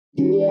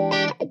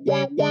Hello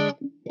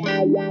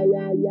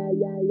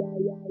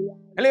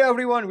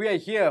everyone, we are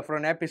here for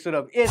an episode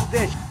of Is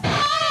This?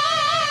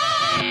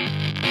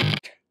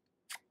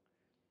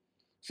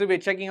 So we're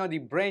checking out the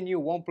brand new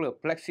Wampler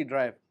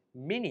Plexi-Drive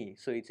Mini.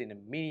 So it's in a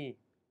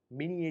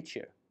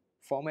miniature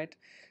format.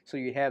 So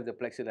you have the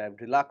Plexi-Drive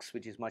Deluxe,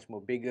 which is much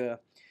more bigger.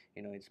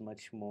 You know, it's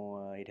much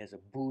more, it has a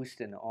boost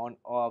and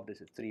on-off.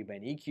 There's a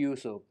 3-band EQ.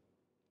 So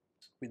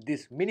with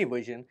this mini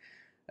version,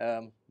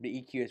 the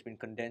EQ has been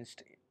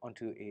condensed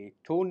onto a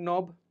tone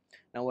knob.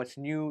 Now what's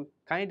new,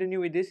 kind of new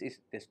with this is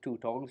there's two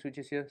toggle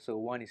switches here. So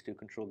one is to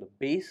control the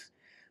bass.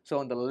 So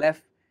on the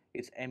left,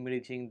 it's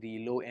emulating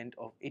the low end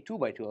of a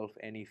 2x12,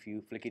 and if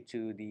you flick it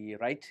to the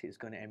right, it's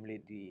going to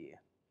emulate the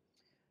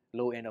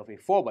low end of a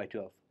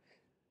 4x12.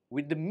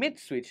 With the mid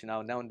switch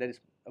now that is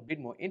a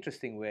bit more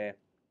interesting, where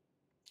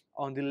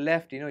on the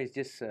left, you know, it's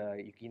just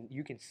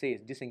you can say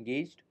it's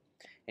disengaged,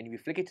 and if you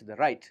flick it to the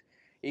right,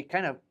 it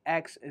kind of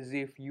acts as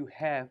if you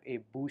have a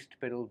boost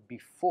pedal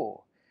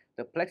before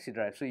the Plexi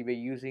Drive. So if you're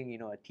using, you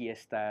know, a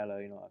TS style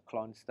or, you know, a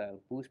clone style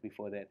boost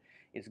before that,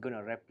 it's going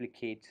to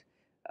replicate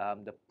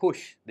the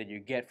push that you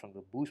get from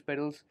the boost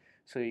pedals.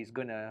 So it's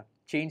going to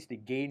change the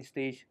gain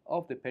stage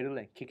of the pedal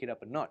and kick it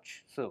up a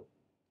notch. So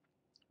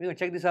we're going to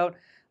check this out.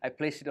 I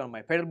placed it on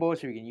my pedal board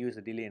so we can use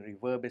the delay and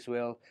reverb as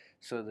well.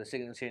 So the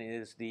signal chain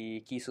is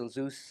the Kiesel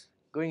Zeus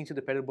going into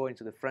the pedal board,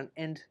 into the front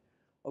end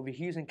of a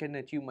Hughes and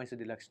Kettner Tubemeister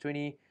Deluxe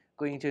 20,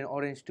 going into an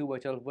orange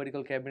 2x12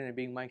 vertical cabinet and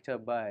being mic'd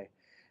up by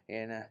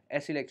an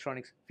S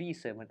Electronics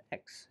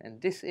V7X.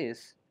 And this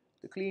is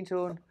the clean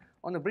tone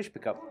on the bridge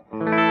pickup.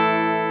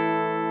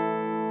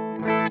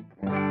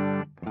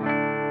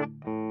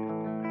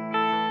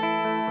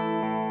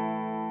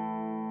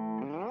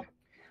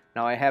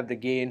 Now I have the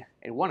gain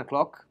at 1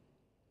 o'clock,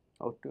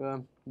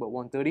 about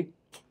 1:30.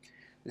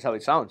 This is how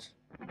it sounds.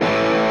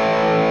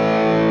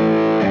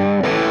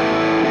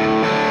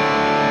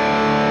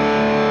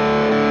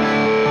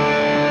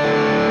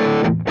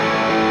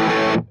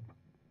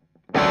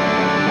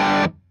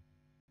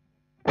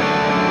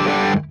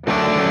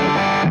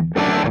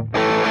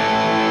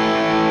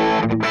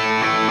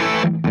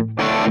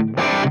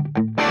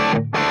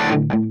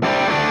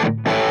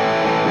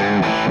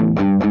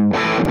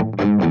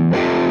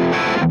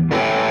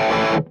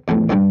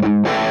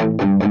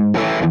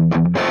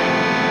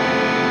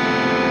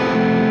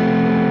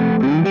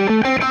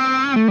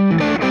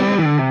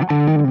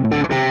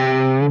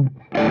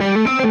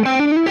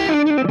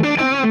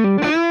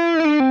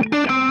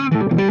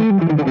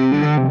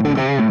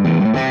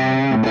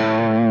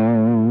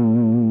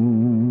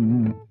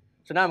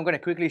 So now I'm going to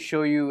quickly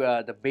show you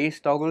the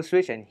bass toggle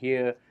switch and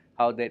hear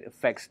how that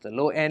affects the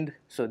low end.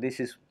 So this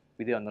is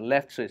with it on the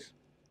left, so it's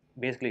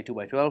basically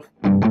 2x12.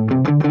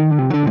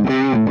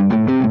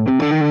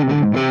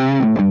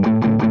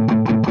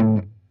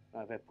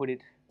 Now if I put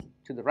it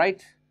to the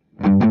right,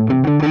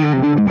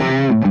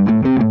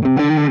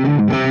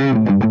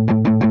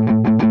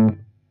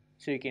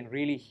 so you can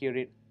really hear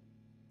it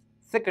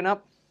thicken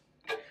up.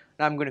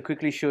 Now I'm going to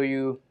quickly show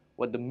you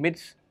what the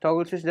mids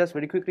toggle switch does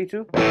very quickly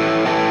too.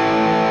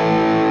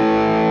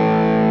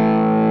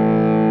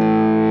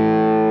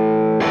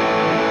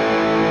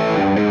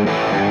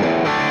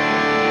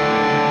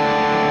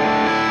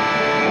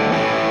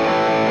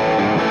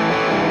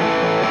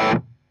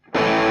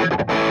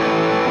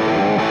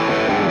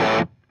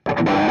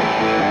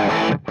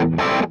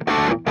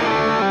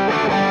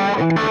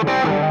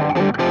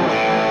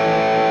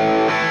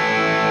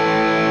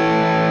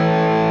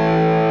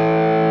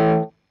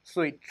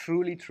 So it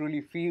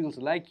truly feels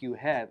like you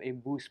have a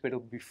boost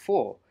pedal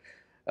before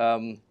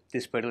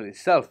this pedal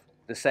itself.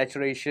 The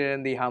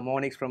saturation, the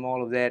harmonics from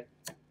all of that,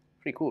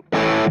 pretty cool.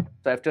 So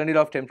I've turned it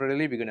off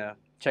temporarily. We're gonna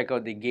check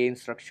out the gain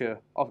structure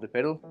of the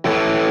pedal.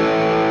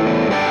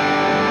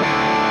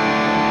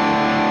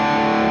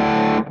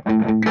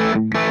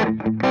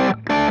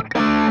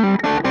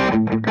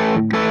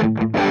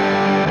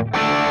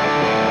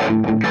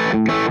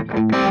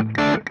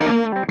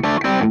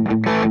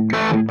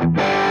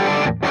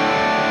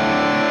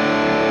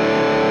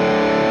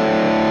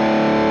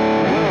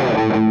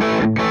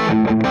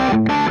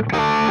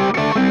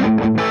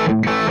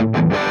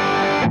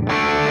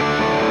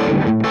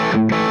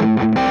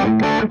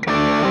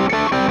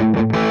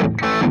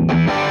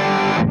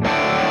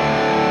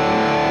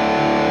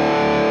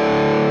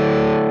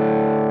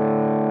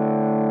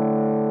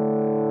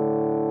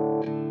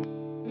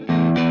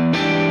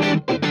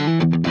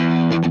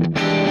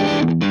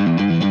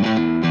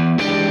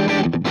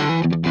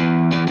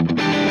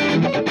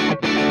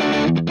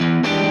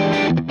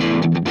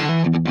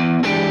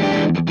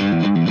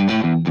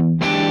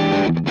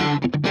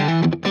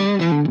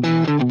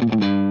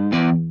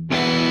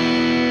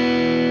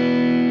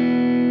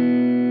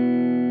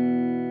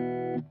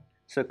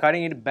 So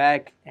cutting it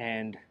back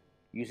and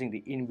using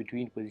the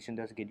in-between position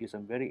does get you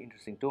some very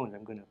interesting tones.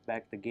 I'm going to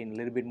back the gain a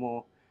little bit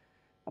more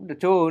up the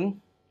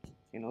tone,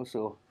 you know,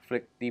 so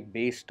flick the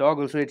bass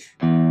toggle switch.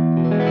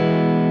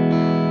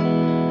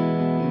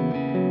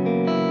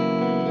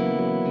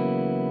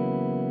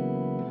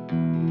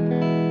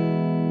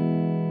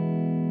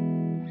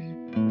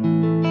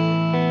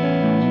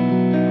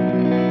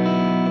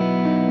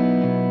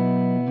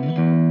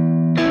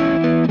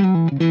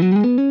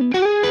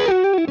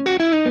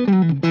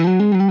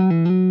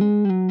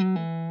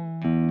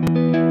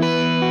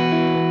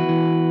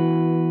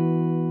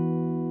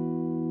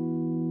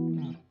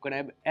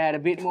 Gonna add a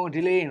bit more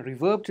delay and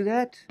reverb to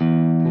that.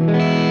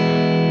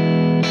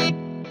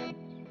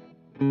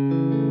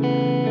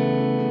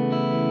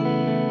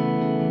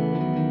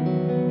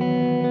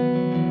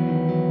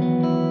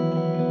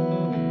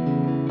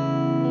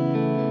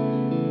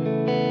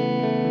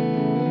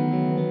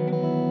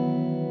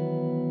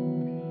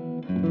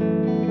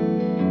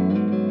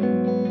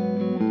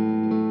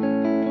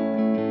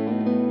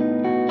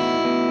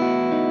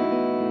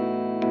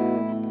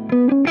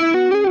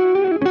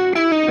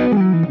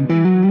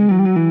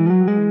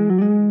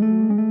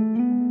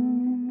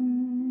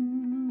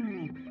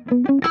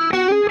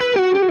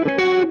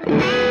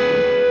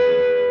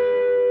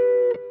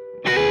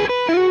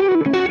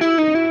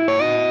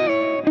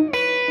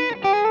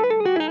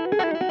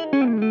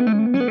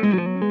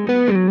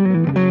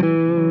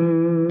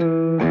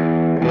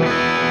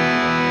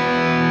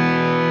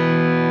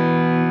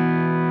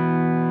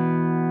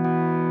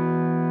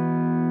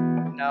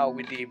 Now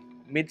with the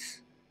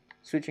mids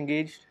switch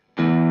engaged.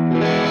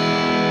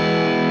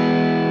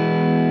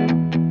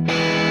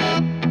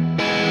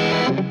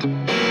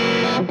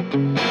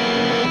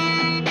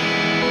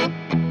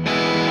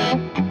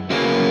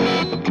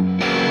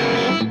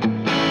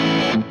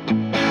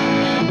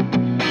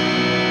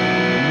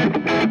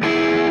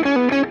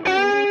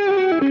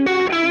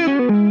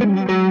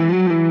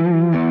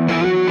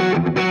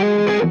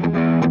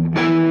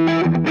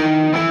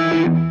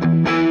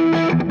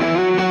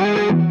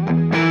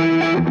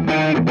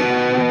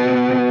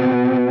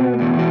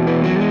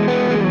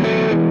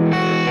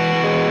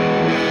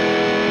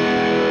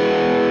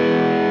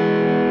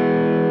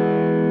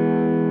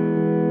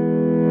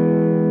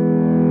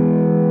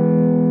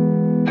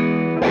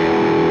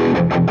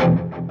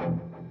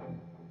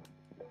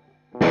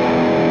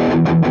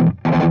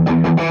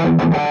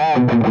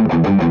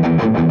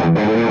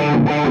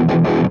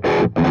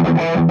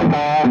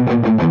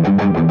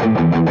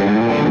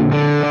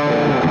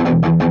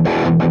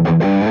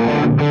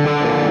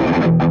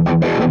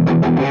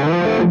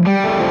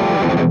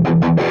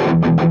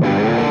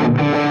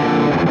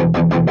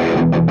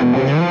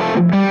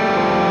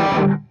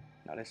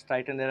 Let's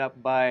tighten that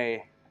up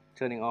by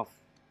turning off,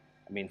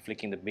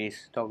 flicking the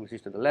bass toggle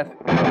switch to the left.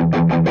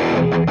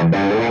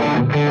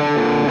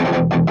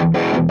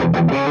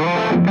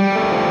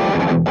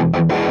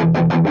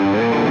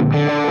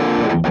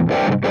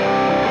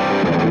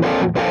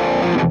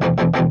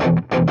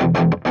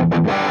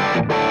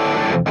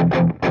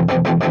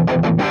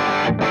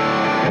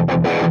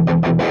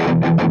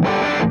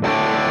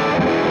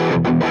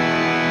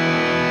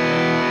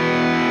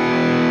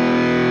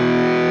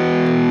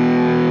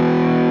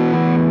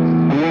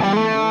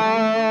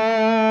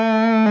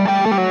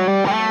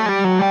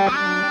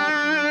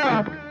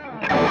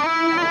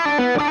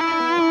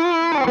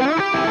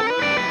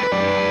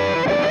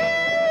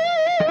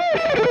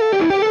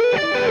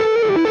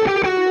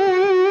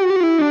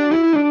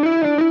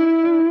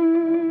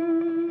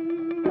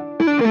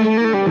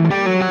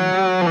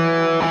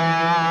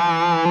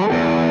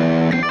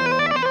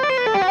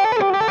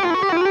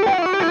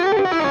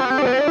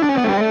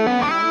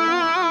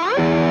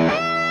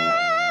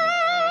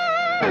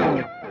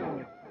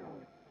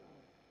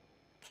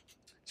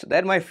 So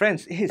that, my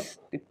friends, is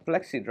the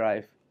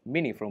Plexi-Drive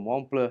Mini from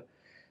Wampler.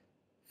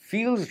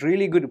 Feels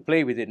really good to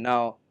play with it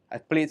now.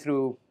 I've played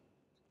through,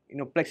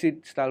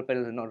 Plexi style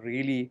pedals are not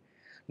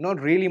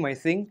really my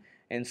thing,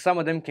 and some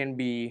of them can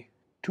be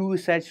too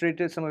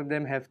saturated, some of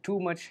them have too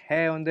much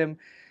hair on them,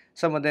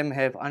 some of them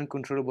have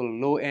uncontrollable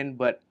low end,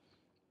 but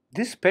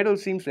this pedal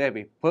seems to have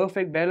a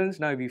perfect balance.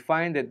 Now, if you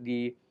find that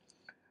the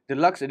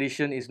Deluxe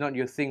edition is not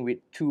your thing with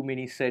too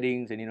many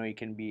settings, and it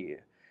can be,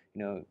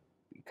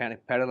 it kind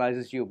of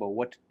paralyzes you about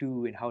what to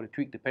do and how to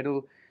tweak the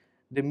pedal,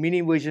 the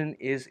Mini version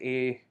is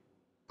a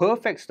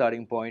perfect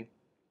starting point.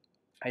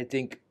 I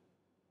think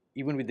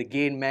even with the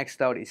gain maxed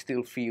out, it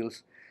still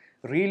feels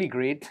really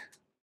great.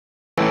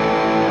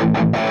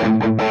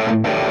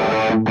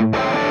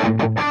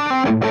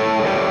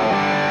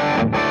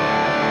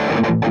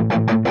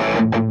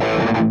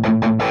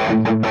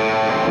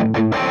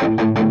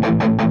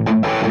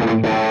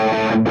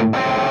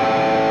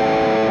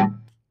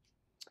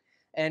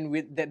 And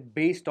with that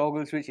bass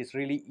toggle switch, it's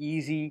really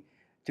easy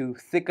to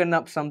thicken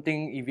up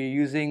something. If you're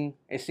using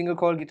a single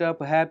coil guitar,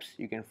 perhaps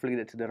you can flick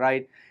it to the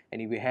right,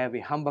 and if you have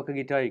a humbucker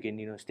guitar, you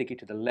can stick it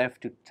to the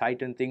left to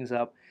tighten things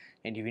up.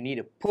 And if you need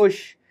a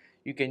push,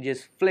 you can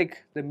just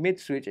flick the mid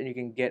switch and you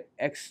can get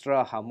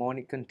extra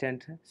harmonic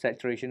content,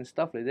 saturation,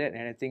 stuff like that.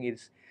 And I think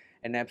it's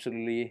an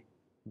absolutely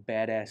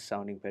badass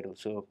sounding pedal.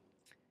 So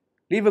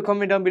leave a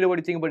comment down below what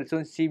you think about its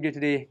own cheap video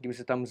today. Give us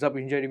a thumbs up if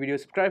you enjoyed the video,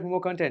 subscribe for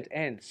more content,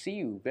 and see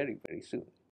you very, very soon.